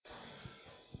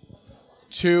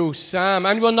to Psalm.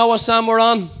 Anyone know what Psalm we're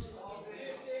on?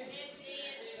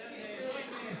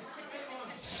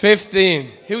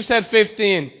 15. Who said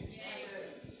 15?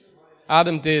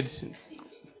 Adam did.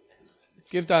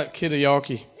 Give that kid a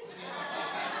Yorkie.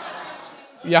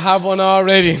 You have one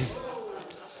already.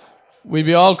 We'll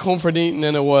be all comfort eating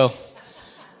in a while.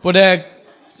 But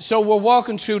so we're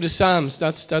walking through the Psalms.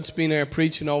 That's been our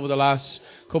preaching over the last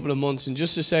couple of months. And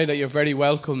just to say that you're very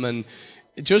welcome, and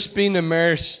just being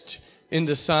immersed in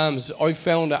the Psalms, I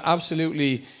found it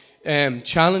absolutely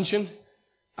challenging,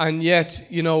 and yet,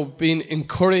 being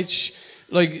encouraged.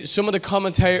 Like some of the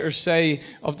commentators say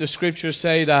of the scriptures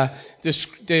say that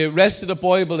the rest of the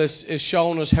Bible is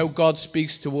showing us how God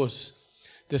speaks to us.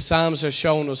 The Psalms are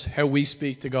showing us how we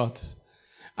speak to God.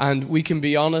 And we can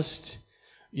be honest.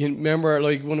 You remember,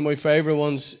 like, one of my favourite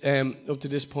ones up to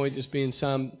this point has been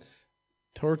Psalm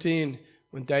 13,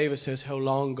 when David says, "How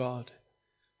long, God?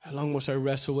 How long must I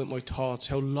wrestle with my thoughts?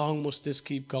 How long must this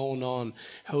keep going on?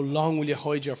 How long will you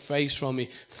hide your face from me?"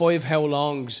 5 how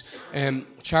longs.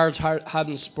 Charles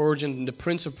Haddon Spurgeon, the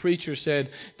Prince of Preachers,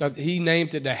 said that he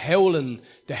named it the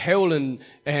howling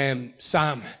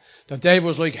Psalm. That David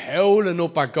was like howling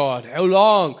up at God. How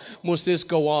long must this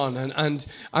go on? And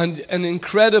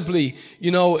incredibly,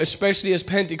 especially as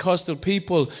Pentecostal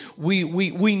people,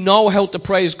 we know how to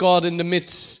praise God in the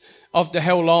midst of the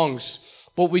how longs.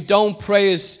 But we don't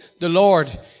praise the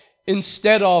Lord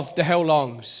instead of the how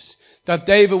longs. That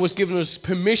David was giving us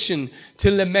permission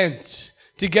to lament,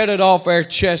 to get it off our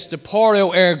chest, to pour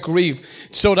out our grief,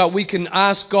 so that we can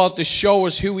ask God to show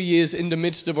us who He is in the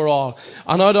midst of it all.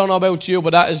 And I don't know about you,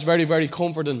 but that is very, very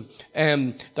comforting,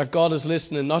 that God is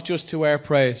listening, not just to our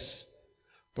praise,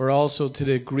 but also to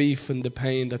the grief and the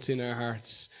pain that's in our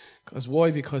hearts. Because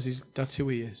why? Because that's who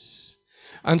He is.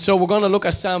 And so we're going to look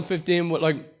at Psalm 15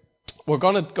 we're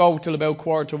going to go till about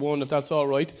 1:15, if that's all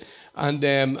right,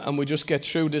 and we just get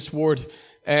through this word.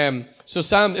 So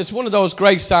Psalm, it's one of those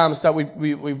great psalms that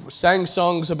we've sang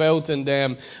songs about, and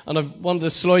I wanted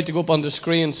the slide to go up on the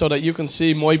screen so that you can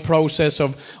see my process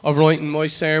of writing my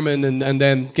sermon and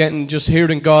then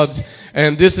hearing God's.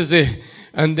 And this is it.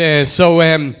 And so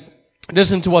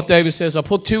listen to what David says. I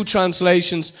put 2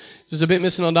 translations. There's a bit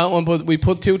missing on that one, but we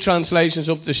put 2 translations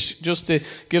up just to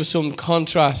give some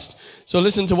contrast. So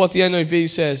listen to what the NIV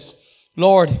says.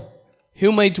 "Lord,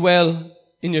 who may dwell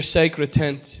in your sacred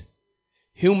tent?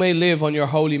 Who may live on your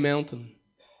holy mountain?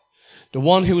 The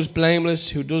one who is blameless,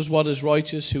 who does what is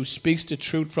righteous, who speaks the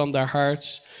truth from their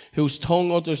hearts, whose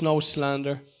tongue utters no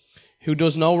slander, who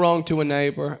does no wrong to a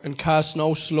neighbour and casts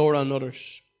no slur on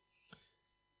others,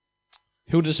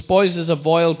 who despises a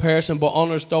vile person but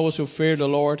honours those who fear the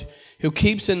Lord, who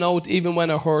keeps an oath even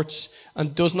when it hurts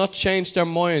and does not change their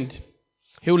mind,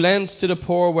 who lends to the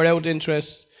poor without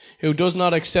interest, who does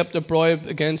not accept a bribe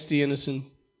against the innocent.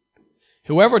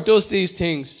 Whoever does these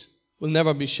things will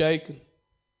never be shaken."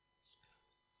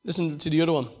 Listen to the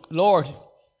other one. "Lord,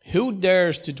 who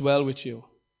dares to dwell with you?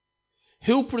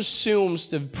 Who presumes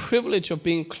the privilege of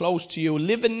being close to you,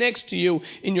 living next to you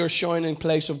in your shining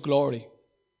place of glory?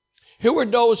 Who are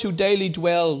those who daily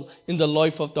dwell in the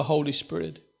life of the Holy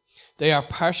Spirit? They are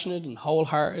passionate and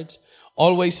wholehearted,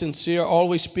 always sincere,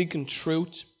 always speaking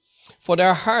truth. For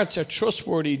their hearts are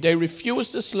trustworthy. They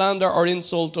refuse to slander or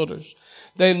insult others.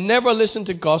 They never listen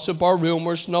to gossip or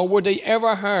rumors, nor would they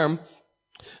ever harm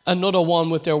another one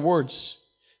with their words.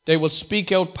 They will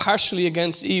speak out partially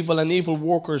against evil and evil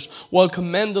workers, while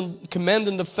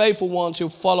commending the faithful ones who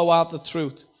follow after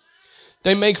truth.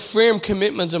 They make firm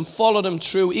commitments and follow them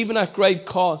through, even at great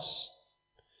cost.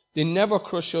 They never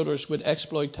crush others with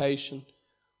exploitation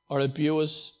or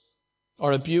abuse,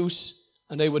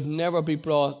 and they would never be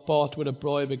bought with a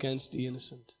bribe against the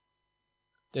innocent.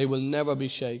 They will never be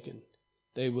shaken.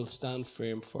 They will stand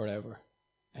firm forever.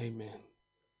 Amen."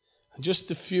 And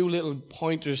just a few little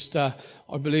pointers that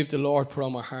I believe the Lord put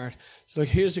on my heart. Like,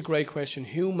 here's a great question.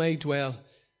 Who may dwell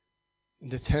in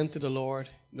the tent of the Lord?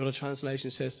 Another translation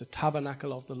says the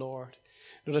tabernacle of the Lord.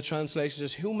 Another translation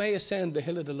says, who may ascend the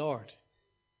hill of the Lord?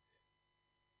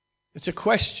 It's a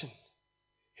question.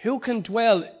 Who can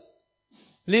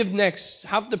live next,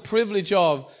 have the privilege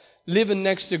of living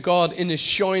next to God in His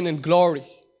shining glory?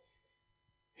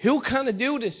 Who can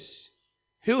do this?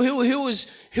 Who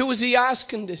is He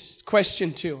asking this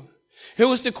question to?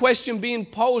 Who is the question being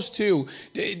posed to?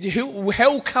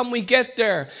 How can we get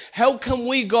there? How can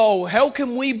we go? How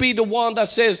can we be the one that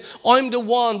says, I'm the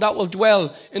one that will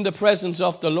dwell in the presence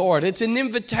of the Lord? It's an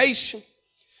invitation.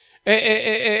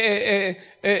 An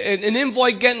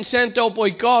invite getting sent out by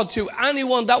God to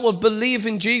anyone that will believe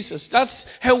in Jesus. That's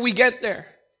how we get there.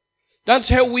 That's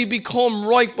how we become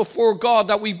right before God,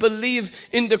 that we believe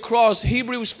in the cross.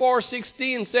 Hebrews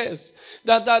 4:16 says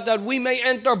that we may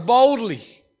enter boldly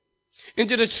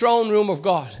into the throne room of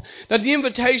God. That the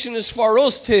invitation is for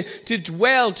us to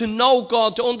dwell, to know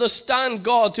God, to understand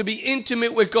God, to be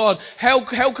intimate with God. How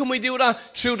can we do that?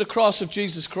 Through the cross of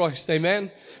Jesus Christ.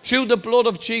 Amen. Through the blood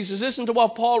of Jesus. Listen to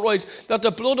what Paul writes, that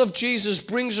the blood of Jesus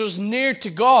brings us near to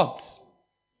God.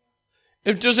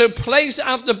 If there's a place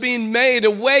after being made,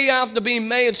 a way after being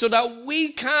made, so that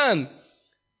we can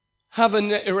have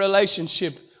a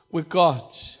relationship with God.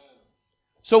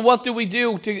 So what do we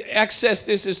do to access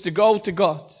this? Is to go to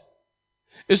God.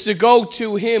 Is to go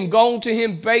to Him. Going to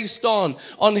Him based on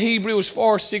Hebrews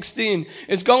 4:16.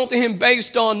 It's going to Him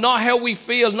based on not how we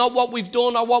feel, not what we've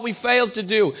done or what we failed to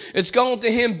do. It's going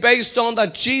to Him based on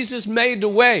that Jesus made the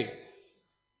way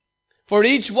for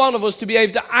each one of us to be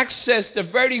able to access the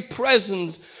very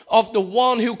presence of the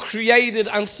one who created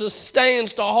and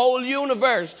sustains the whole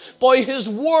universe by His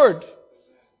Word.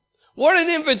 What an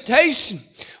invitation.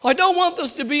 I don't want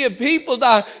us to be a people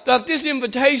that this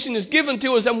invitation is given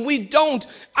to us and we don't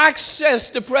access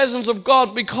the presence of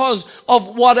God because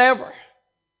of whatever.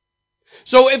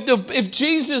 So if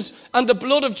Jesus and the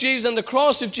blood of Jesus and the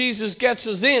cross of Jesus gets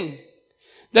us in,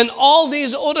 then all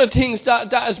these other things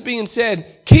that is being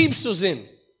said keeps us in.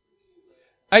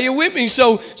 Are you with me?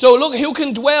 So look, who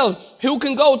can dwell? Who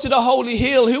can go to the holy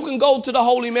hill? Who can go to the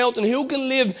holy mountain? Who can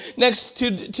live next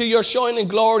to your shining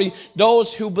glory?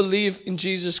 Those who believe in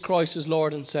Jesus Christ as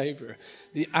Lord and Savior.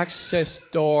 The access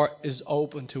door is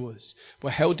open to us.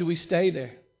 But how do we stay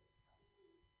there?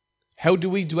 How do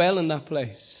we dwell in that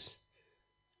place?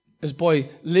 Is by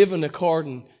living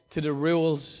according to the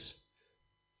rules.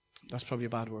 That's probably a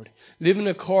bad word. Living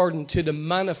according to the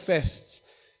manifesto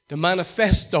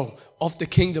of the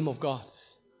kingdom of God.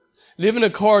 Living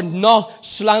according, not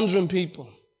slandering people,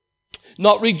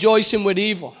 not rejoicing with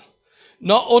evil,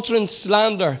 not uttering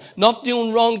slander, not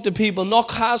doing wrong to people, not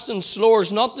casting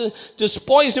slurs, not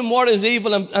despising what is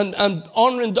evil and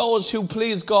honouring those who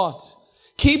please God.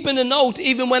 Keeping a note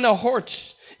even when it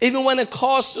hurts. Even when it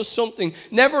costs us something.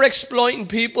 Never exploiting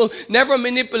people. Never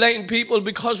manipulating people.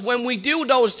 Because when we do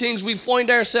those things, we find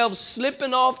ourselves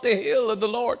slipping off the hill of the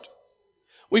Lord.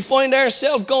 We find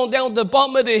ourselves going down the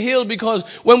bottom of the hill, because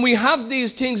when we have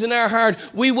these things in our heart,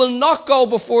 we will not go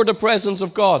before the presence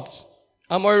of God.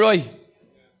 Am I right?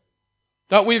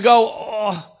 That we'll go,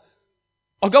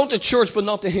 I'll go to church but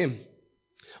not to Him.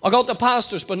 I go to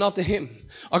pastors, but not to Him.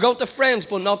 I go to friends,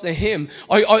 but not to Him.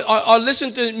 I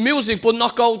listen to music, but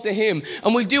not go to Him.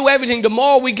 And we do everything. The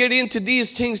more we get into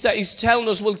these things that He's telling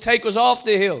us will take us off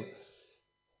the hill,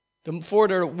 the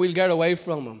further we'll get away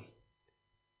from Him.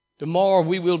 The more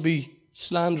we will be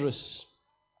slanderous.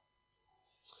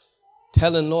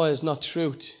 Telling lies, not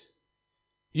truth.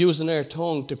 Using our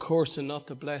tongue to curse and not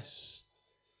to bless.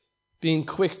 Being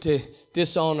quick to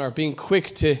dishonour. Being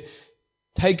quick to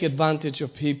take advantage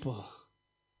of people.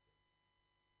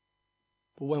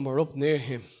 But when we're up near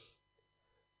Him,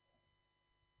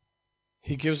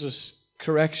 He gives us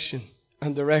correction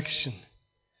and direction.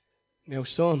 Now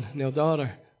son, now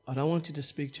daughter, I don't want you to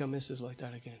speak to your missus like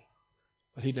that again.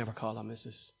 But He'd never call her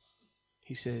missus.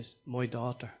 He says, my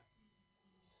daughter,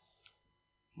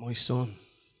 my son.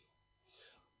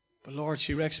 But Lord,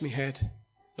 she wrecks me head.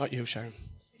 Not you, Sharon.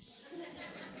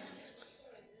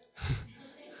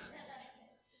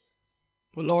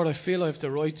 But Lord, I feel I have the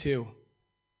right to.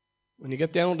 When you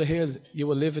get down the hill, you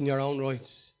will live in your own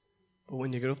rights. But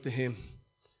when you get up to Him,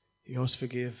 He goes,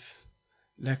 forgive,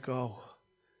 let go.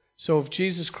 So if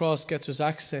Jesus' cross gets us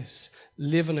access,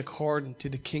 living according to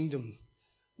the kingdom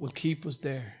will keep us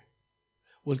there.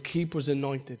 Will keep us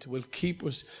anointed. Will keep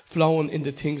us flowing in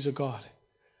the things of God.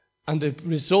 And the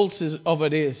results of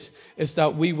it is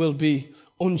that we will be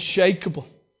unshakable.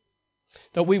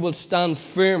 That we will stand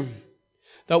firm.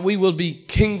 That we will be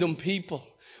kingdom people.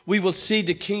 We will see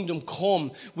the kingdom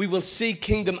come. We will see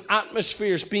kingdom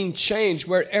atmospheres being changed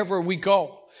wherever we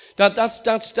go. That's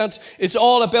it's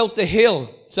all about the hill.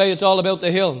 Say it's all about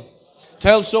the hill.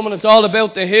 Tell someone it's all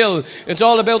about the hill. It's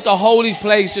all about the holy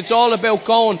place. It's all about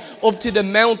going up to the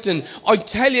mountain. I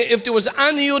tell you, if there was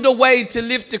any other way to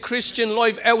live the Christian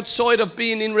life outside of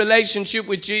being in relationship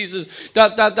with Jesus,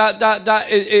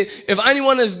 if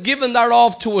anyone has given that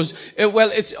off to us, I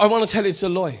want to tell you it's a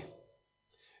lie.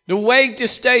 The way to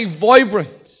stay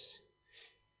vibrant,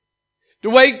 the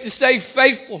way to stay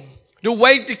faithful, the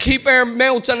way to keep our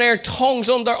mouths and our tongues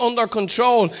under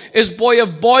control is by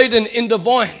abiding in the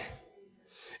vine.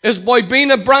 Is by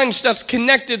being a branch that's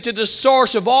connected to the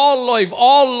source of all life,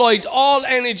 all light, all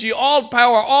energy, all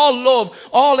power, all love,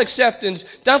 all acceptance.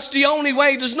 That's the only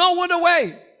way. There's no other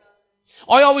way.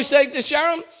 I always say to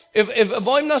Sharon, if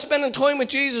I'm not spending time with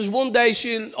Jesus, one day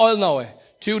I'll know it.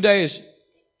 2 days,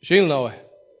 she'll know it.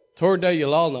 3rd day,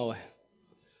 you'll all know it.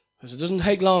 Because it doesn't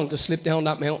take long to slip down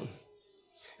that mountain.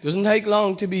 It doesn't take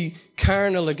long to be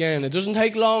carnal again. It doesn't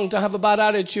take long to have a bad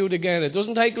attitude again. It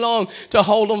doesn't take long to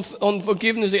hold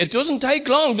unforgiveness. It doesn't take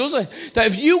long, does it?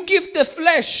 That if you give the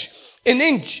flesh an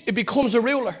inch, it becomes a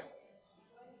ruler.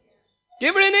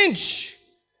 Give it an inch.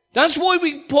 That's why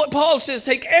Paul says,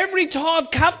 take every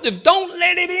thought captive. Don't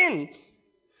let it in.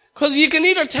 Because you can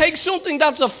either take something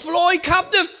that's a fly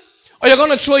captive, or you're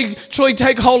going to try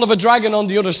take hold of a dragon on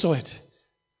the other side.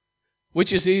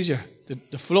 Which is easier?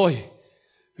 The fly.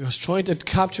 Because trying to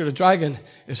capture the dragon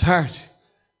is hard.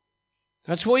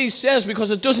 That's why he says,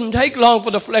 because it doesn't take long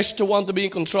for the flesh to want to be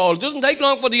in control. It doesn't take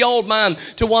long for the old man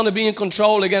to want to be in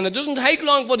control again. It doesn't take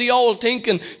long for the old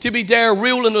thinking to be there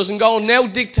ruling us and going, now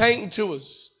dictating to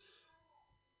us.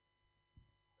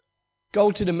 Go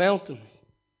to the mountain.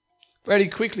 Very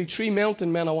quickly, 3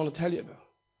 mountain men I want to tell you about.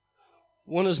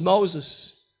 One is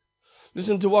Moses.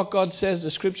 Listen to what God says. The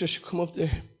scripture should come up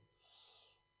there.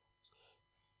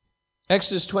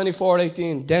 Exodus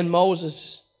 24:18. Then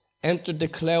Moses entered the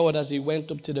cloud as he went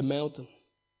up to the mountain.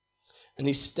 And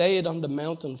he stayed on the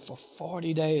mountain for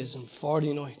 40 days and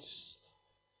 40 nights.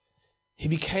 He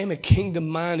became a kingdom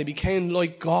man. He became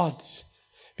like God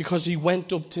because he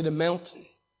went up to the mountain.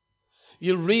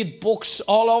 You'll read books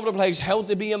all over the place, how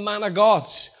to be a man of God.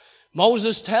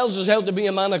 Moses tells us how to be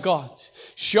a man of God.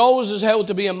 Shows us how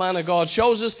to be a man of God.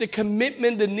 Shows us the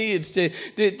commitment it needs,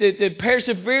 the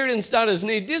perseverance that is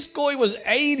needed. This guy was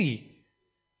 80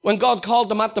 when God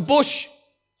called him at the bush.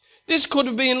 This could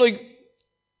have been like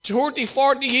 30,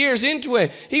 40 years into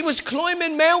it. He was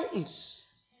climbing mountains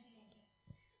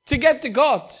to get to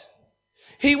God.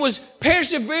 He was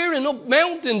persevering up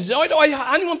mountains.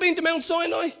 Anyone been to Mount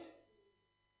Sinai?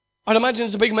 I'd imagine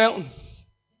it's a big mountain.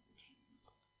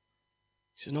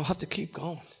 He said, no, I have to keep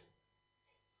going.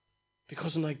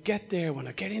 Because when I get there, when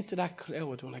I get into that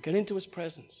cloud, when I get into his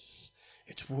presence,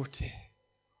 it's worth it.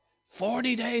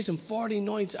 40 days and 40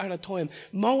 nights at a time.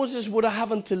 Moses would have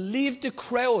having to leave the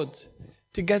crowd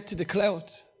to get to the cloud.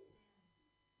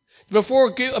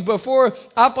 Before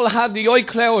Apple had the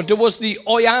iCloud, there was the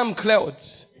I Am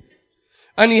clouds.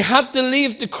 And he had to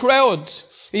leave the crowd.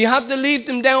 He had to leave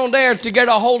them down there to get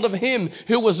a hold of him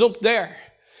who was up there.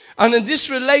 And in this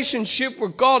relationship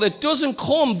with God, it doesn't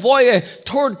come via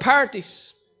third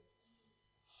parties.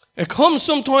 It comes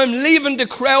sometime leaving the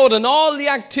crowd and all the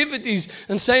activities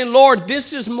and saying, Lord,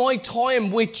 this is my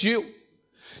time with you.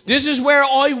 This is where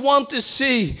I want to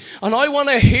see, and I want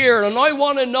to hear, and I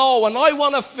want to know, and I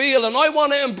want to feel, and I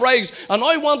want to embrace, and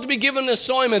I want to be given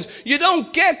assignments. You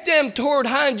don't get them third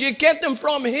hand, you get them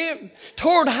from him.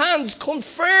 Third hands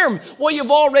confirm what you've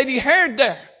already heard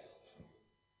there.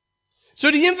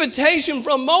 So the invitation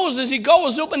from Moses, he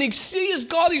goes up and he sees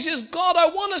God. He says, God, I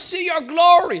want to see your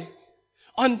glory.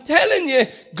 I'm telling you,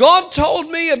 God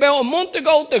told me about a month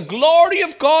ago, the glory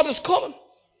of God is coming.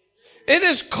 It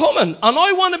is coming, and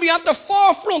I want to be at the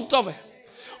forefront of it.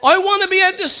 I want to be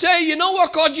able to say, you know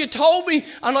what, God, you told me,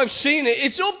 and I've seen it.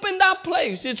 It's up in that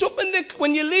place. It's up in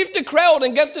when you leave the crowd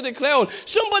and get to the cloud.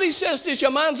 Somebody says this,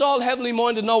 your man's all heavenly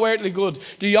minded, no earthly good.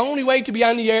 The only way to be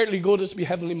any earthly good is to be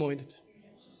heavenly minded.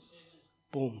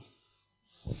 Boom.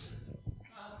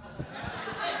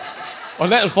 I'll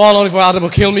let it fall only for Adam will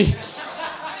kill me.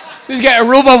 Just get a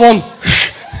rubber one.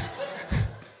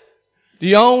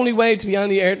 The only way to be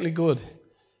any earthly good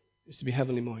is to be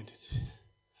heavenly minded.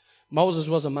 Moses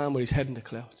was a man with his head in the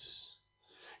clouds.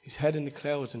 His head in the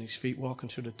clouds and his feet walking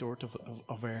through the dirt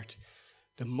of earth.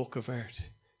 The muck of earth.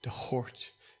 The hurt.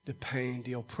 The pain.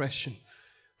 The oppression.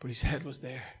 But his head was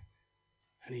there.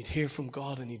 And he'd hear from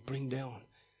God and he'd bring down.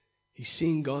 He's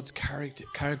seen God's character.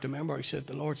 Remember, he said,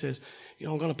 the Lord says, you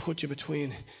know, I'm going to put you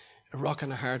between a rock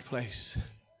and a hard place.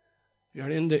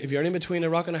 If you're in between a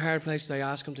rock and a hard place, they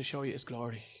ask him to show you his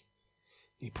glory.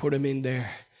 He put him in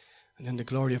there. And then the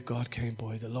glory of God came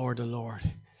by. The Lord,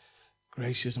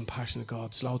 gracious and passionate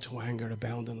God, slow to anger,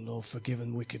 abounding in love,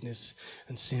 forgiving wickedness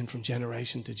and sin from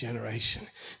generation to generation.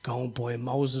 Going by,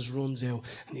 Moses runs out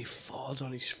and he falls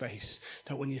on his face.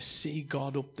 That when you see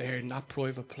God up there in that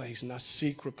private place, in that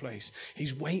secret place,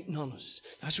 he's waiting on us.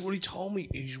 That's what he told me.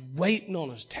 He's waiting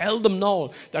on us. Tell them,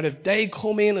 Noel, that if they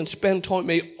come in and spend time with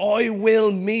me, I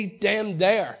will meet them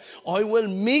there. I will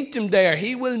meet them there.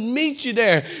 He will meet you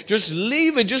there. Just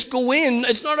leave it. Just go in.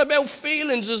 It's not about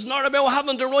feelings. It's not about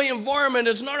having the right environment.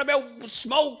 It's not about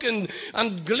smoke and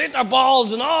glitter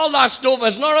balls and all that stuff.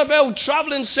 It's not about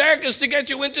traveling circus to get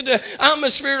you into the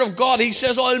atmosphere of God. He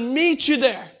says, I'll meet you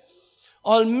there.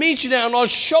 I'll meet you there and I'll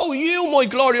show you my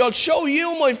glory. I'll show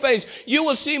you my face. You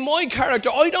will see my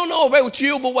character. I don't know about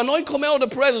you, but when I come out of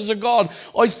the presence of God,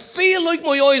 I feel like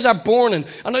my eyes are burning.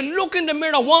 And I look in the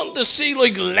mirror wanting to see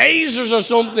like lasers or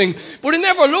something. But it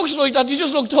never looks like that. You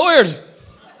just look tired.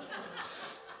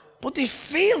 But they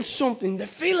feel something. They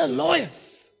feel alive.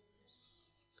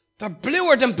 They're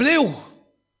bluer than blue.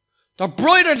 They're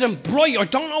brighter than bright. I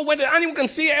don't know whether anyone can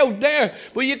see it out there,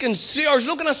 but you can see. I was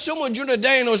looking at someone the other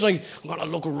day and I was like, I'm going to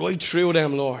look right through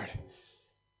them, Lord.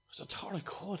 I thought I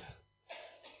could.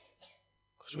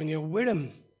 Because when you're with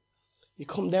him, you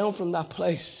come down from that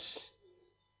place.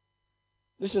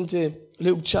 Listen to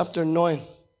Luke chapter 9. It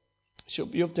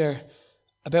should be up there.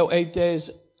 About 8 days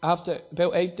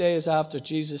after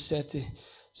Jesus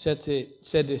said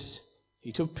this,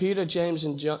 he took Peter, James,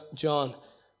 and John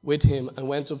with him and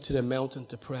went up to the mountain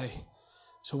to pray.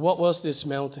 So what was this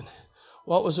mountain?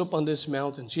 What was up on this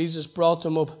mountain? Jesus brought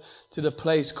them up to the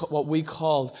place, what we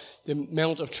call the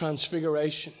Mount of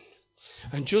Transfiguration.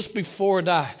 And just before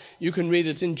that, you can read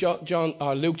it in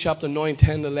Luke chapter 9,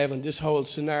 10, 11, this whole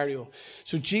scenario.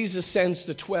 So Jesus sends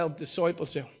the 12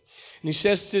 disciples out. And he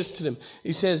says this to them.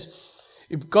 He says,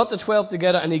 he got the 12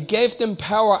 together and he gave them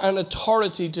power and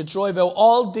authority to drive out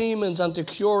all demons and to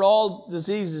cure all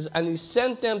diseases. And he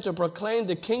sent them to proclaim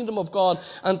the kingdom of God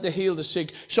and to heal the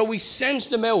sick. So he sends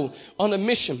them out on a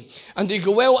mission. And they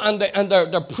go out and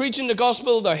they're preaching the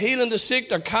gospel. They're healing the sick.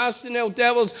 They're casting out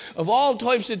devils of all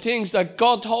types of things that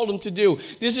God told them to do.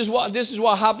 This is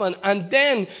what happened. And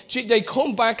then they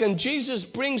come back and Jesus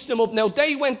brings them up. Now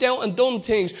they went out and done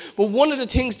things. But one of the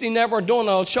things they never done,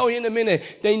 I'll show you in a minute,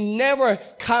 they never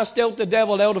cast out the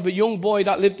devil out of a young boy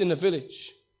that lived in the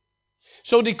village.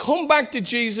 So they come back to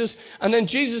Jesus, and then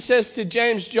Jesus says to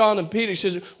James, John, and Peter, he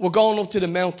says, we're going up to the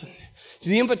mountain. So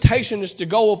the invitation is to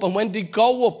go up, and when they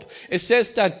go up, it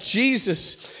says that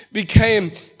Jesus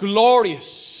became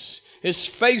glorious. His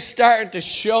face started to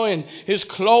shine. His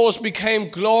clothes became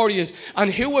glorious.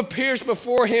 And who appears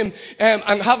before him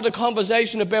and have the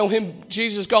conversation about him,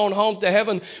 Jesus going home to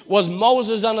heaven, was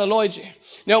Moses and Elijah.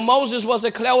 Now Moses was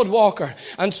a cloud walker,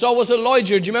 and so was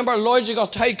Elijah. Do you remember Elijah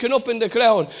got taken up in the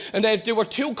cloud? And there were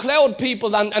two cloud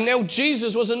people, and now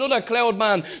Jesus was another cloud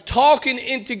man, talking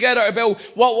in together about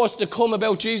what was to come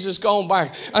about Jesus going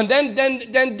back. And then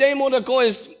them other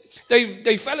guys,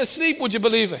 they fell asleep, would you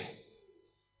believe it?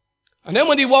 And then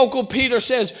when he woke up, Peter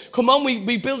says, come on,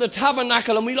 we build a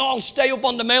tabernacle and we'll all stay up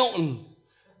on the mountain.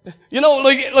 You know,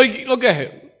 like look at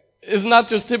it. Isn't that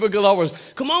just typical ours?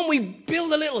 Come on, we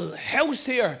build a little house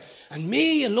here. And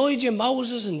me, Elijah,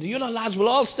 Moses, and the other lads will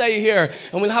all stay here.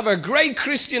 And we'll have a great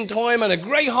Christian time and a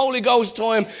great Holy Ghost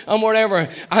time and whatever.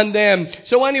 And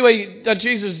so anyway, that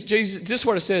Jesus, this is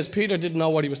what it says. Peter didn't know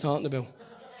what he was talking about.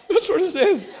 That's what it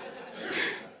says.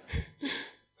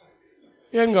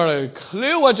 You haven't got a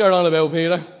clue what you're on about,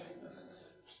 Peter.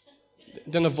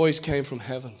 Then a voice came from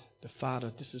heaven. The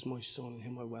Father, this is my Son, in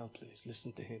him I well please.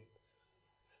 Listen to him.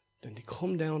 Then they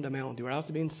come down the mountain. They were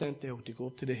after being sent out. They go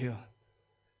up to the hill.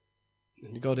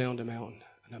 And they go down the mountain.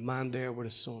 And a man there with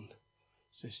a son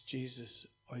says, Jesus,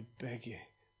 I beg you,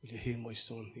 will you heal my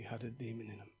son? He had a demon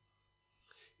in him.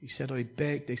 He said,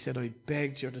 They said, I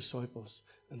begged your disciples,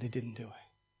 and they didn't do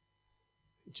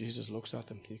it. Jesus looks at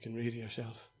them. You can read it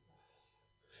yourself.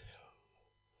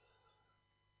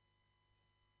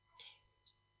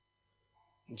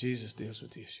 And Jesus deals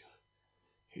with the issue.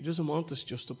 He doesn't want us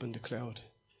just up in the cloud.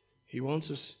 He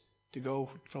wants us to go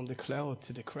from the cloud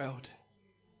to the crowd.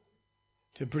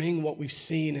 To bring what we've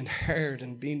seen and heard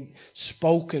and been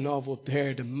spoken of up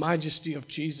there, the majesty of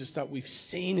Jesus that we've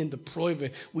seen in the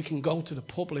private, we can go to the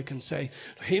public and say,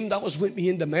 him that was with me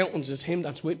in the mountains is him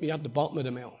that's with me at the bottom of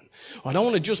the mountain. I don't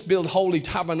want to just build holy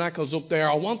tabernacles up there.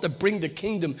 I want to bring the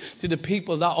kingdom to the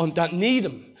people that need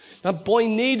him. That boy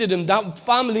needed him. That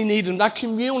family needed him. That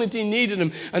community needed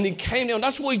him. And he came down.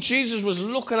 That's why Jesus was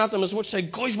looking at them as much, saying,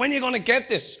 guys, when are you going to get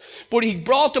this? But he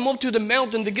brought them up to the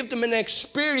mountain to give them an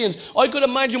experience. I could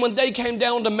imagine when they came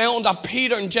down the mountain that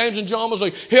Peter and James and John was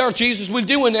like, here, Jesus, we'll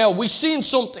do it now. We've seen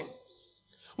something.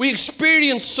 We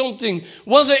experienced something.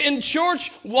 Was it in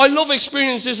church? Well, I love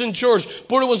experiences in church.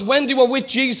 But it was when they were with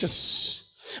Jesus.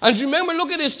 And remember,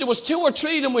 look at this, there was 2 or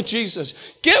 3 of them with Jesus.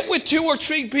 Get with 2 or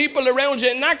 3 people around you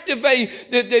and activate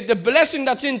the blessing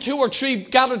that's in 2 or 3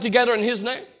 gathered together in his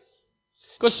name.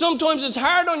 Because sometimes it's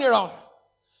hard on your own.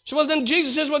 So well then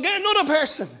Jesus says, well, get another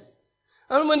person.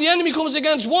 And when the enemy comes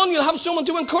against one, you'll have someone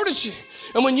to encourage you.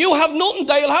 And when you have nothing,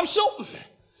 they'll have something.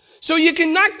 So you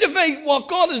can activate what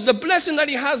God is, the blessing that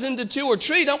he has in the 2 or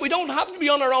 3, that we don't have to be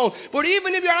on our own. But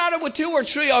even if you're at it with 2 or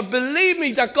 3, believe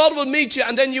me that God will meet you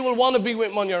and then you will want to be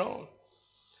with him on your own.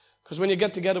 Because when you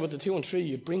get together with the 2 and 3,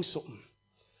 you bring something.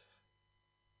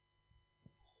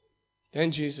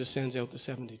 Then Jesus sends out the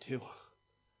 72.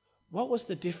 What was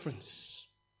the difference?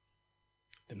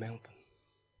 The mountain.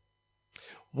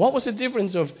 What was the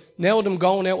difference of now them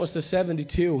going out was the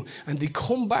 72, and they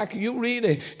come back, you read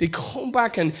it, they come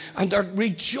back and they're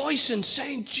rejoicing,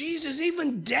 saying, Jesus,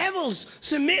 even devils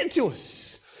submit to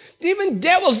us. Even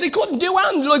devils, they couldn't do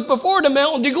anything like before the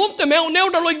mountain. They go up the mountain, now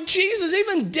they're like, Jesus,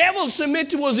 even devils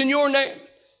submit to us in your name.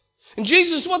 And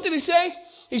Jesus, what did he say?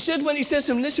 He said, when he says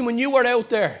to him, listen, when you were out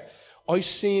there, I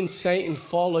seen Satan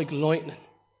fall like lightning.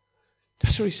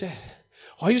 That's what he said.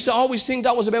 I used to always think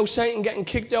that was about Satan getting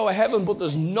kicked out of heaven, but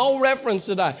there's no reference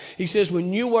to that. He says,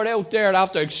 when you were out there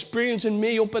after experiencing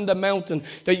me up in the mountain,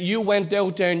 that you went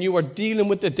out there and you were dealing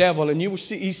with the devil, and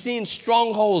he's seeing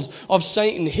strongholds of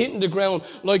Satan hitting the ground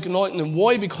like lightning.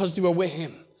 Why? Because they were with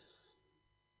him.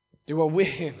 They were with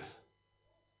him.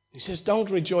 He says,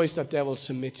 don't rejoice that devils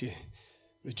submit to you.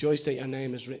 Rejoice that your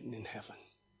name is written in heaven.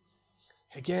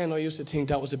 Again, I used to think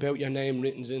that was about your name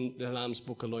written in the Lamb's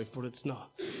Book of Life, but it's not.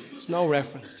 There's no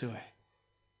reference to it.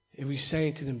 It was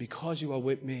saying to them, because you are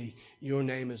with me, your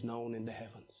name is known in the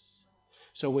heavens.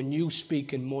 So when you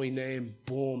speak in my name,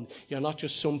 boom, you're not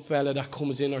just some fella that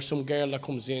comes in or some girl that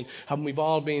comes in. Haven't we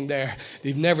all been there?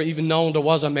 They've never even known there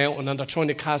was a mountain, and they're trying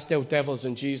to cast out devils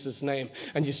in Jesus' name.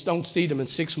 And you don't see them in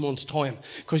 6 months' time,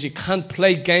 because you can't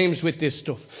play games with this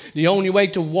stuff. The only way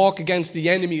to walk against the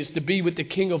enemy is to be with the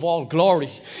King of all glory.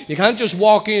 You can't just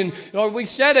walk in. We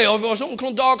said it, or something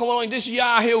Clondalkin like this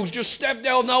Yahoo's just stepped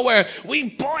out of nowhere.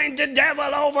 We bind the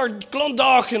devil over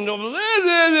Clondalkin.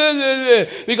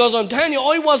 Because I'm telling you,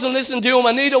 I wasn't listening to him,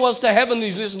 and neither was the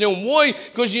heavenlies listening to him. Why?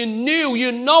 Because you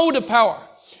know the power.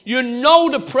 You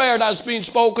know the prayer that's being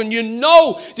spoken. You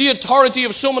know the authority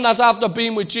of someone that's after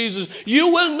being with Jesus. You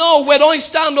will know when I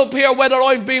stand up here whether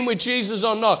I've been with Jesus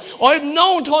or not. I've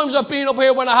known times I've been up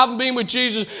here when I haven't been with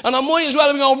Jesus, and I might as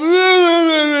well be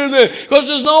going because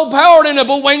there's no power in it.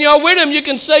 But when you're with him, you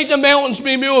can say to mountains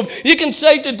be moved. You can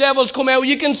say to devils come out.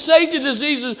 You can say to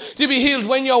diseases to be healed.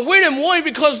 When you're with him, why?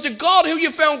 Because the God who you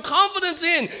found confidence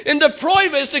in the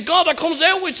private is the God that comes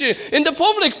out with you in the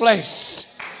public place.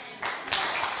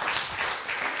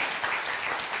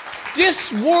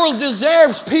 This world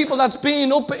deserves people that's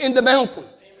being up in the mountain.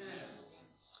 Amen.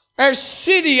 Our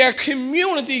city, our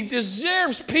community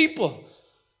deserves people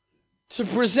to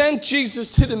present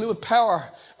Jesus to them with power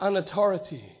and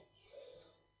authority.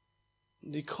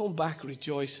 And they come back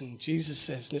rejoicing. Jesus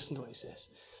says, listen to what he says.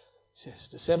 He says,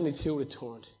 the 72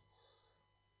 returned.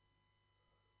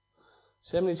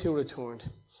 72 returned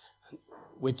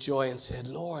with joy and said,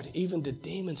 Lord, even the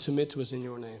demons submit to us in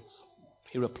your name.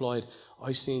 He replied,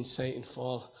 I've seen Satan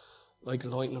fall like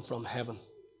lightning from heaven.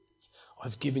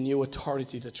 I've given you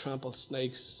authority to trample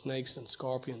snakes and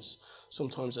scorpions.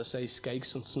 Sometimes I say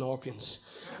skakes and scorpions.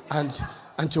 And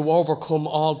to overcome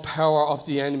all power of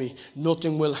the enemy.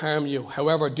 Nothing will harm you.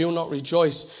 However, do not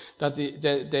rejoice that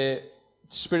the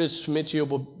spirits submit to you,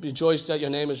 but rejoice that your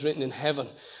name is written in heaven.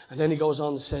 And then he goes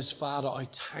on and says, Father, I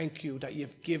thank you that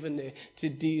you've given it to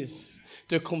these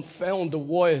to confound the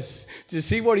wise. Do you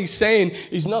see what he's saying?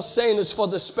 He's not saying it's for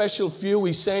the special few.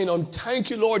 He's saying, thank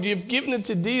you, Lord, you've given it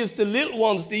to these, the little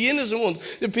ones, the innocent ones,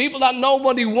 the people that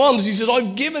nobody wants. He says,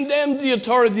 I've given them the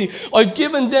authority. I've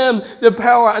given them the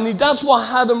power. And that's what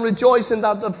had them rejoicing,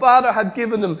 that the Father had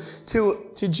given them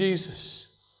to Jesus.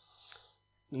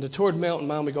 In the third mountain,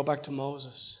 man, we go back to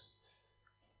Moses.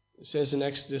 It says in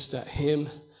Exodus that him,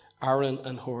 Aaron,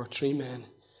 and Hur, 3 men,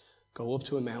 go up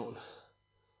to a mountain.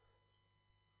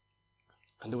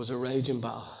 And there was a raging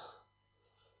battle.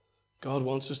 God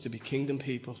wants us to be kingdom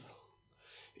people.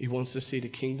 He wants to see the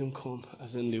kingdom come,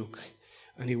 as in Luke.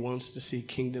 And he wants to see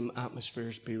kingdom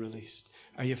atmospheres be released.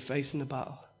 Are you facing a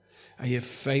battle? Are you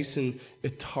facing a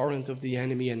torrent of the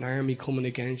enemy, an army coming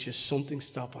against you, something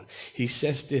stopping? He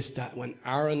says this, that when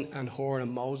Aaron and Hur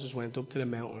and Moses went up to the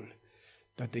mountain,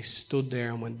 that they stood there,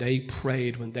 and when they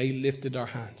prayed, when they lifted their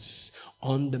hands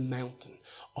on the mountain,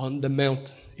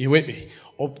 you with me?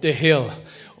 Up the hill,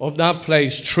 up that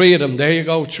place, 3 of them, there you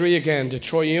go, 3 again, the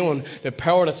triune, the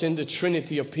power that's in the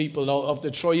Trinity of people, of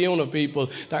the triune of people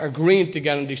that are agreeing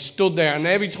together, and they stood there, and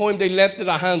every time they lifted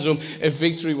their hands on, a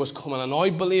victory was coming. And I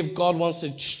believe God wants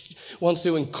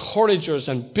to encourage us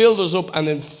and build us up and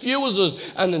infuse us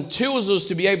and enthuse us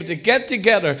to be able to get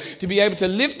together, to be able to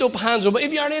lift up hands up.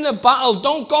 If you're in a battle,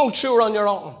 don't go through it on your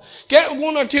own. Get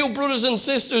 1 or 2 brothers and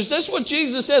sisters. That's what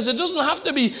Jesus says. It doesn't have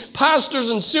to be pastors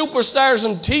and superstars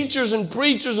and teachers and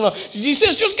preachers and all. He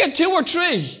says just get 2 or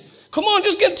 3. Come on,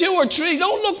 just get 2 or 3.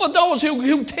 Don't look for those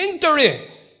who think they're in.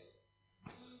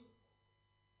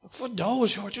 Look for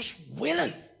those who are just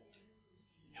willing.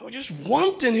 who just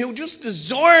want him, who just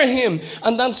desire him,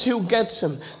 and that's who gets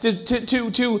him.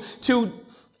 To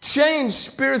change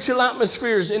spiritual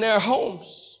atmospheres in our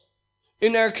homes,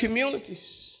 in our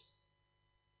communities.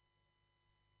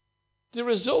 The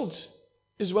result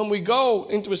is when we go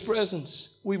into his presence,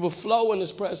 we will flow in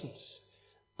his presence,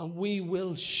 and we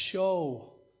will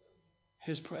show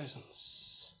his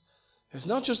presence. It's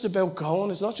not just about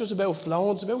going, it's not just about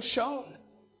flowing, it's about showing.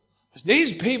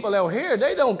 These people out here,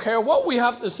 they don't care what we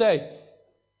have to say.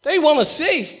 They want to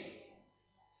see.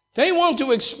 They want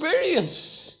to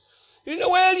experience. You know,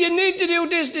 well, you need to do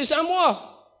this, and what?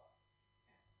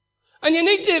 And you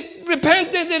need to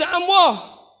repent, and what?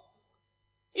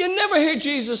 You never hear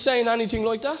Jesus saying anything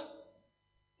like that.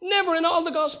 Never in all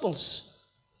the Gospels.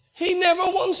 He never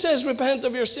once says, repent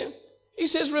of your sin. He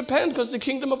says, repent because the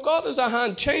kingdom of God is at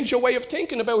hand. Change your way of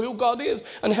thinking about who God is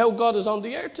and how God is on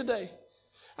the earth today.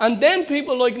 And then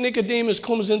people like Nicodemus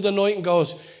comes in the night and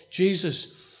goes, Jesus,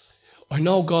 I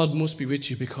know God must be with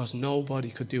you because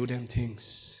nobody could do them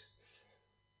things.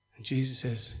 And Jesus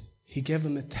says, he gave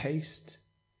him a taste.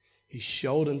 He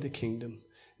showed him the kingdom.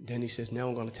 And then he says, now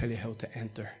I'm going to tell you how to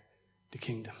enter the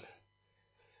kingdom.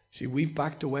 See, we've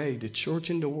backed away. The church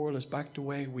in the world has backed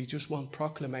away. We just want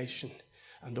proclamation.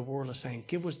 And the world is saying,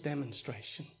 give us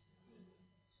demonstration.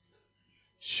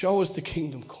 Show us the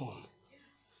kingdom come.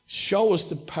 Show us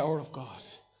the power of God.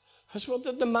 That's what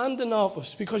they're demanding of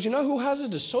us. Because you know who has it?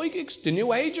 The psychics, the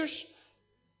New Agers.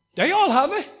 They all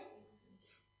have it.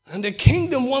 And the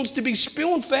kingdom wants to be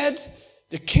spoon-fed.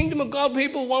 The kingdom of God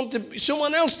people want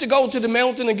someone else to go to the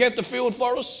mountain and get the food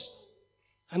for us.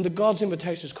 And the God's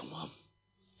invitation is, come on.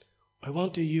 I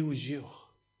want to use you.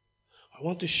 I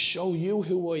want to show you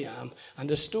who I am. And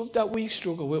the stuff that we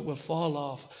struggle with will fall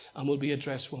off and will be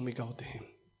addressed when we go to him.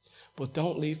 But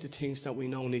don't leave the things that we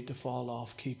know need to fall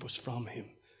off, keep us from him.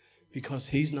 Because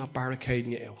he's not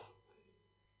barricading you out.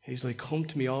 He's like, come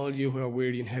to me all you who are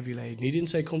weary and heavy laden. He didn't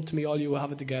say, come to me all you who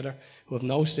have it together, who have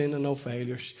no sin and no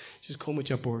failures. He says, come with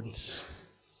your burdens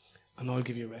and I'll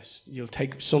give you rest. You'll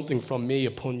take something from me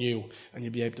upon you and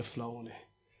you'll be able to flow in it.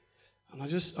 And I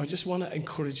just want to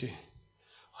encourage you.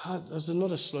 There's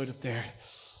another slide up there.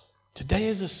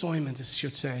 Today's assignment, it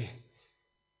should say,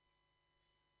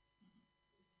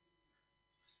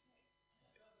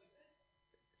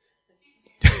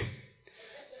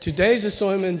 today's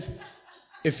assignment,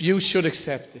 if you should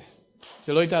accept it.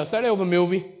 So like that, start out with a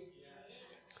movie.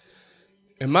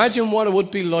 Imagine what it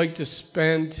would be like to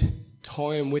spend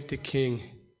time with the King.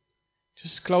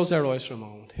 Just close our eyes for a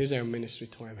moment. Here's our ministry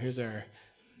time.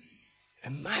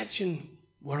 Imagine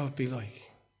what it would be like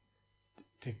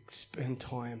to spend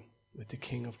time with the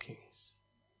King of Kings.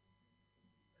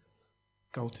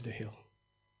 Go to the hill.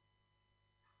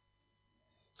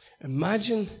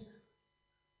 Imagine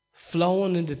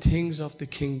flowing in the things of the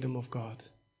kingdom of God.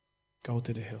 Go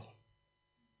to the hill.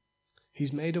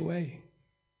 He's made a way.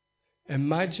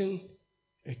 Imagine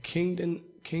a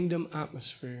kingdom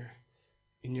atmosphere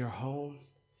in your home,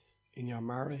 in your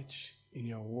marriage, in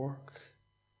your work,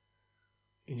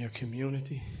 in your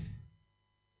community,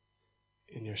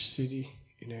 in your city,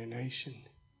 in our nation.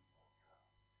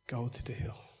 Go to the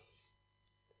hill.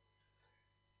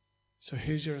 So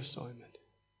here's your assignment.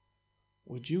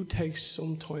 Would you take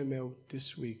some time out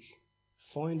this week?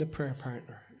 Find a prayer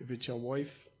partner. If it's your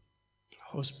wife,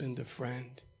 husband, a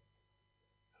friend.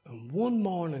 And one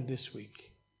morning this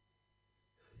week,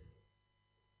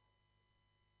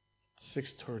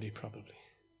 6:30 probably.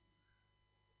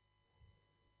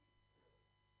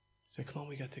 Say, come on,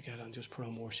 we get together and just put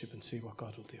on worship and see what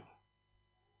God will do.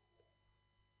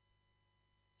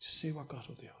 Just see what God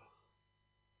will do.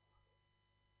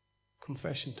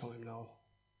 Confession time now.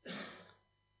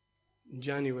 In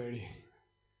January,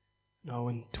 no,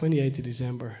 on 28th of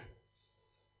December,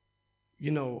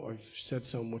 you know, I've said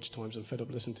so much times, I'm fed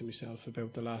up listening to myself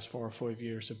about the last 4 or 5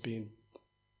 years of being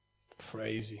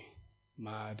crazy,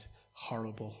 mad,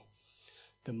 horrible,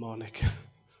 demonic,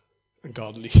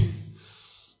 ungodly.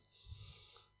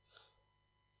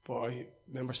 But I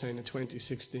remember saying in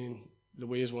 2016,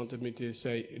 Louise wanted me to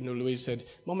say, Louise said,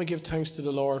 Mummy, give thanks to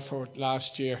the Lord for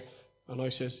last year. And I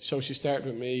says, so she started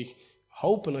with me,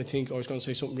 hoping I think I was going to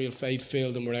say something real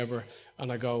faith-filled and whatever.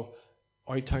 And I go,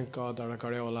 I thank God that I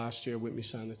got out last year with my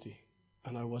sanity.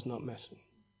 And I was not messing.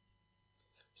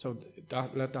 So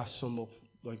let that sum up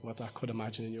like what I could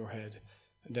imagine in your head.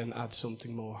 And then add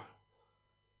something more.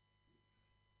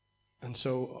 And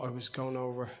so I was going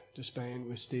over to Spain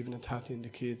with Stephen and Tati and the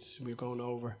kids. We were going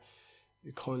over.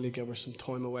 They kindly gave us some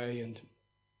time away. And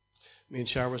me and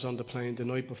Char was on the plane the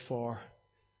night before.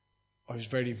 I was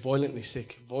very violently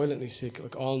sick,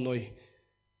 like all night.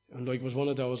 And like, it was one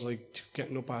of those, like,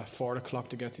 getting up at 4 o'clock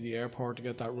to get to the airport to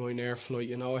get that Ryanair flight,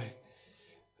 you know.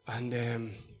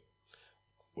 And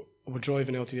we're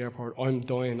driving out to the airport. I'm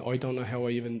dying. I don't know how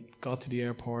I even got to the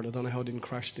airport. I don't know how I didn't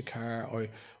crash the car.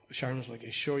 Sharon was like, "Are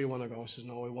you sure you want to go?" I says,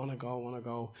 "No, I want to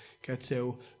go. Gets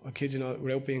out. I kid you not,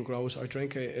 without being gross, I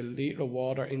drank a litre of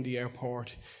water in the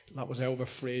airport. That was out of a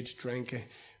fridge, drank it.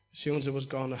 As soon as it was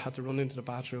gone, I had to run into the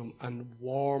bathroom, and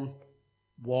warm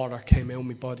water came out of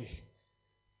my body.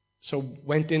 So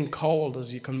went in cold,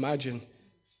 as you can imagine,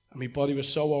 and my body was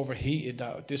so overheated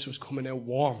that this was coming out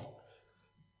warm.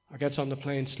 I gets on the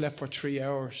plane, slept for 3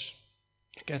 hours.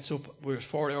 Gets up, we were a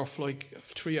 4-hour flight,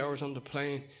 3 hours on the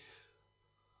plane.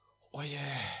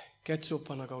 Gets up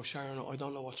and I go, "Sharon, I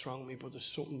don't know what's wrong with me, but there's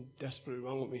something desperately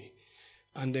wrong with me."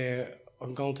 And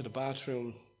I'm going to the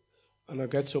bathroom, and I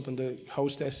gets up and the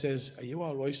hostess says, "Are you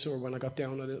all right, sir?" When I got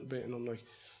down a little bit, and I'm like,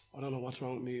 "I don't know what's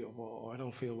wrong with me. I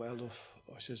don't feel well enough."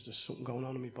 I says, "There's something going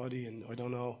on in my body, and I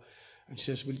don't know." And she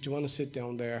says, "Well, do you want to sit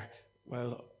down there?"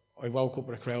 Well, I woke up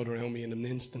with a crowd around me in an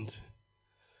instant.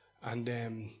 And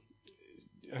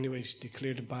anyway, they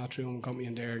cleared the bathroom, got me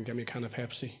in there and gave me a can of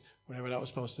Pepsi, whatever that was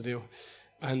supposed to do.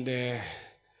 And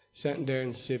sitting there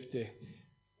and sipped it.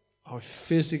 I was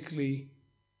physically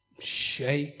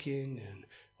shaking, and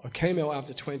I came out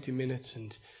after 20 minutes,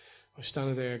 and I was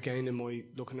standing there again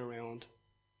looking around,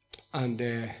 and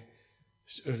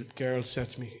a girl said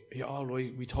to me, "Are you all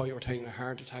right? We thought you were taking a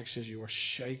heart attack." She says, "You were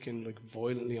shaking like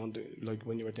violently like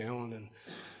when you were down."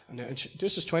 And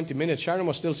this was 20 minutes. Sharon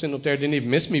was still sitting up there, didn't even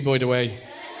miss me, by the way.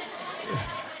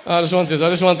 I just want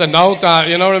to note that,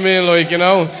 you know what I mean? Like, you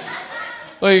know,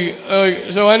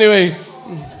 so anyway,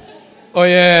 oh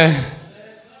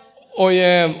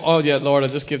yeah, Lord, I'll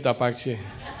just give that back to you.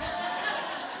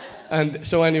 And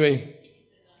so anyway,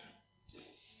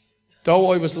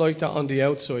 though I was like that on the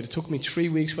outside, it took me 3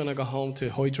 weeks when I got home to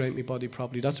hydrate my body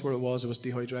properly. That's where it was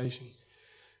dehydration.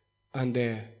 And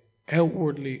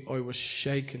outwardly, I was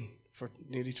shaking for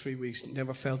nearly 3 weeks.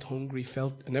 Never felt hungry,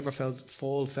 never felt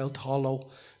full, felt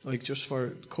hollow, like just for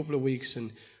a couple of weeks.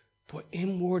 But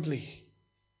inwardly,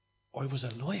 I was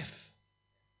alive.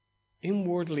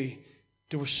 Inwardly,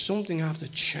 there was something after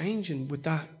changing with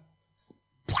that.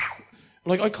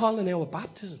 Like, I call it now a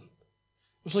baptism.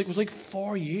 It was like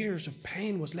 4 years of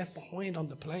pain was left behind on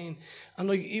the plane. And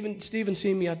like, even Stephen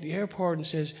seen me at the airport and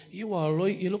says, "You all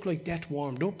right? You look like death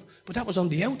warmed up." But that was on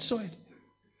the outside.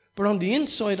 But on the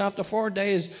inside, after 4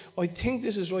 days, I think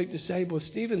this is right to say, but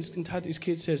Stephen and Tati's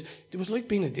kid says, it was like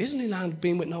being in Disneyland,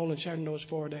 being with Noel and Sharon those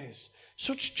 4 days.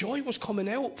 Such joy was coming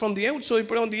out from the outside,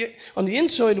 but on the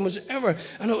inside it was ever.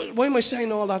 And why am I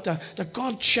saying all that? That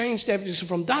God changed everything. So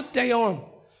from that day on,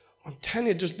 I'm telling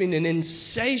you, there's been an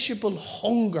insatiable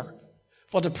hunger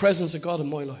for the presence of God in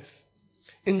my life.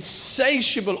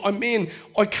 Insatiable. I mean,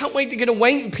 I can't wait to get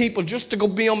away from people just to go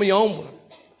be on my own with Him.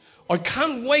 I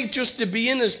can't wait just to be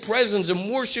in His presence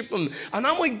and worship Him. And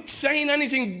am I saying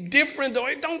anything different?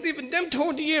 Them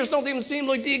 30 years don't even seem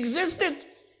like they existed.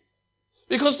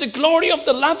 Because the glory of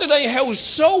the latter-day house,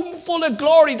 so full of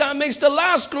glory, that makes the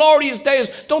last glorious days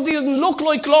don't even look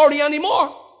like glory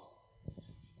anymore.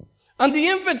 And the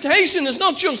invitation is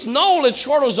not just Noel, it's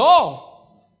for us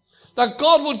all. That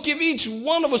God would give each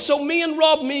one of us. So me and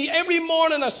Rob meet every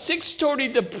morning at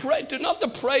 6:30 to pray, not to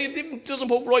pray, it doesn't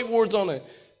put right words on it,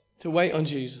 to wait on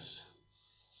Jesus.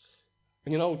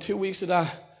 And 2 weeks of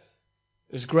that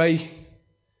is great.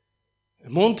 A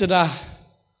month of that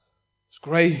is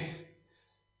great.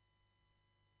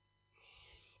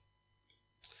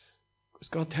 Because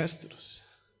God tested us.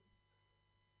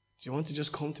 Do you want to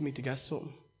just come to me to get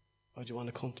something? Or do you want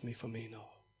to come to me for me now?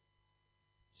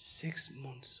 6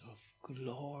 months of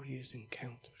glorious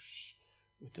encounters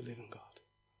with the living God.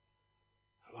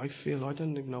 And I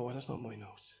don't even know, that's not my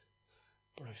note.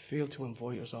 But I feel to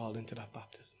invite us all into that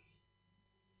baptism.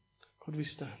 Could we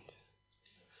stand?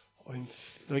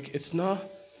 It's not,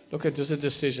 look, there's a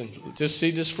decision. Just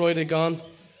see this Friday gone?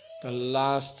 The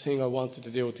last thing I wanted to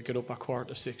do was to get up at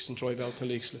 5:45 and drive out to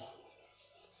Leixlip.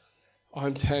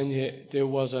 I'm telling you, there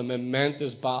was a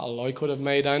momentous battle. I could have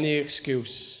made any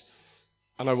excuse,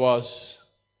 and I was.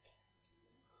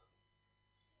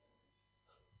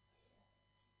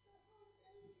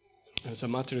 It's a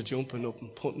matter of jumping up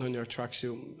and putting on your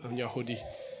tracksuit and your hoodie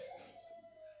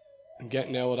and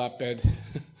getting out of that bed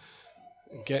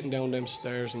and getting down them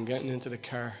stairs and getting into the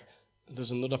car. And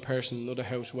there's another person in another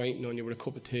house waiting on you with a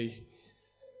cup of tea.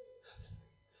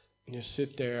 And you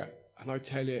sit there, and I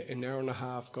tell you, an hour and a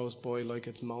half goes by like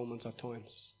it's moments at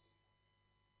times.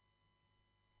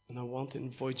 And I want to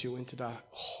invite you into that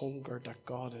hunger that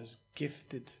God has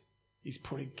gifted. He's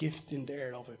put a gift in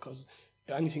there of it, because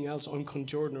anything else I'm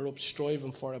conjuring her up,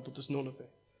 striving for it, but there's none of it.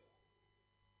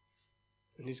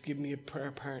 And he's given me a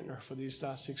prayer partner for these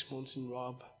last 6 months in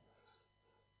Rob.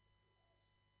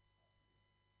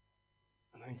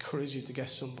 And I encourage you to get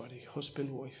somebody,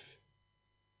 husband, wife.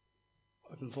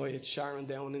 I've invited Sharon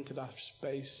down into that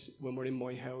space when we're in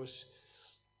my house.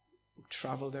 We've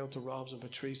travelled out to Rob's and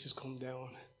Patrice has come down.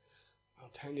 I'll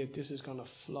tell you, this is going to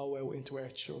flow out into our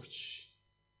church.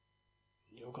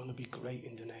 You're going to be great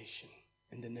in the nation,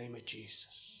 in the name of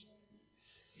Jesus.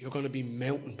 You're going to be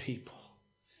mountain people,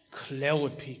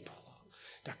 cloud people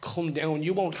that come down.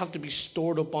 You won't have to be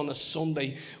stored up on a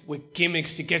Sunday with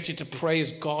gimmicks to get you to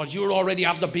praise God. You already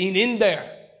have to be in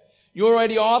there. You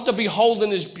already ought to be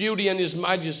holding His beauty and His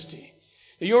majesty.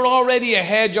 You're already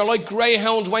ahead. You're like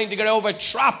greyhounds waiting to get over a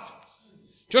trap.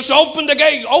 Just open the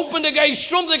gate,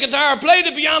 strum the guitar, play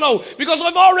the piano, because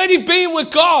I've already been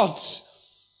with God.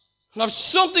 And I've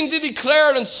something to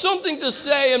declare and something to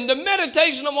say, and the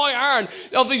meditation of my heart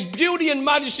of His beauty and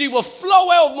majesty will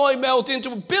flow out of my mouth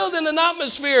into building an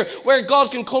atmosphere where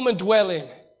God can come and dwell in.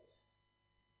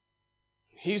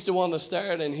 He's the one that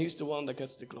started and He's the one that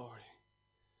gets the glory.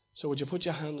 So would you put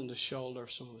your hand on the shoulder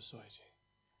of someone beside you?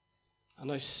 And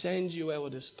I send you out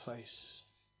of this place.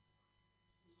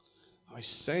 I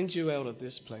send you out of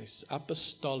this place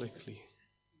apostolically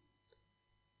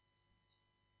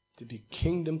to be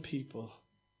kingdom people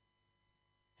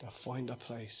that find a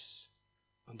place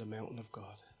on the mountain of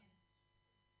God.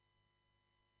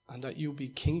 And that you be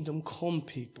kingdom come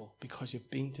people because you've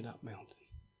been to that mountain.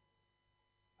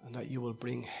 And that you will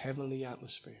bring heavenly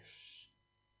atmospheres.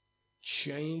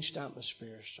 Changed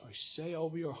atmospheres, I say,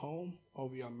 over your home,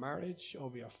 over your marriage,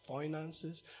 over your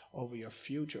finances, over your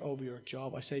future, over your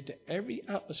job. I say to every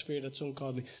atmosphere that's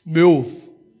ungodly, move.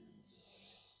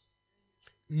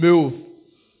 Move.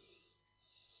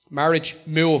 Marriage,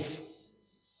 move.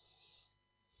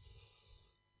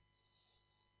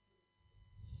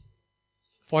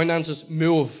 Finances,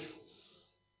 move.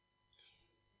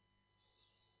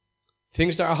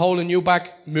 Things that are holding you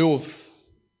back, move.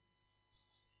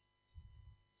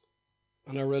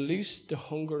 And I release the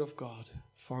hunger of God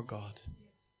for God.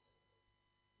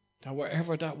 That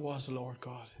wherever that was, Lord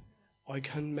God, I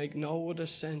can make no other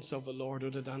sense of it, Lord,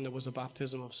 other than there was a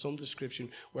baptism of some description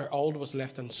where old was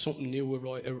left and something new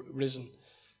arisen.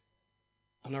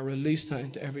 And I release that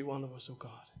into every one of us, oh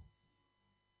God.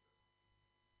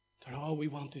 That all we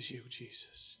want is you,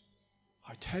 Jesus.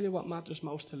 I tell you what matters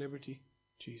most to liberty,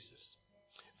 Jesus.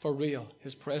 For real,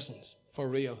 His presence, for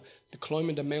real. The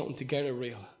climbing the mountain together,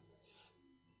 real.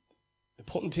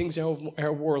 Putting things out of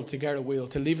our world together real,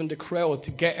 to leaving the crowd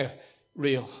together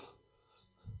real.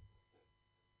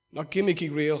 Not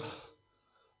gimmicky real,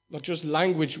 not just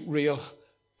language real,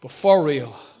 but for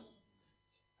real.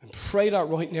 And pray that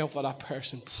right now for that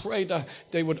person. Pray that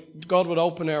God would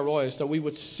open our eyes, that we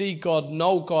would see God,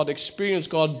 know God, experience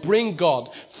God, bring God,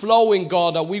 flow in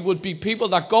God, that we would be people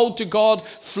that go to God,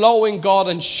 flow in God,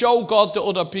 and show God to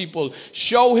other people.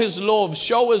 Show His love,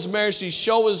 show His mercy,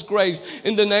 show His grace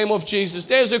in the name of Jesus.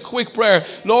 There's a quick prayer.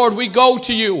 Lord, we go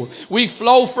to you, we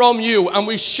flow from you, and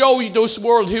we show this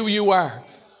world who you are.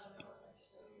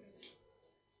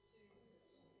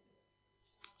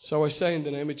 So I say in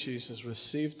the name of Jesus,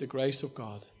 receive the grace of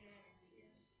God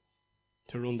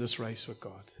to run this race with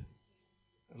God.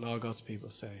 And all God's people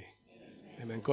say, amen.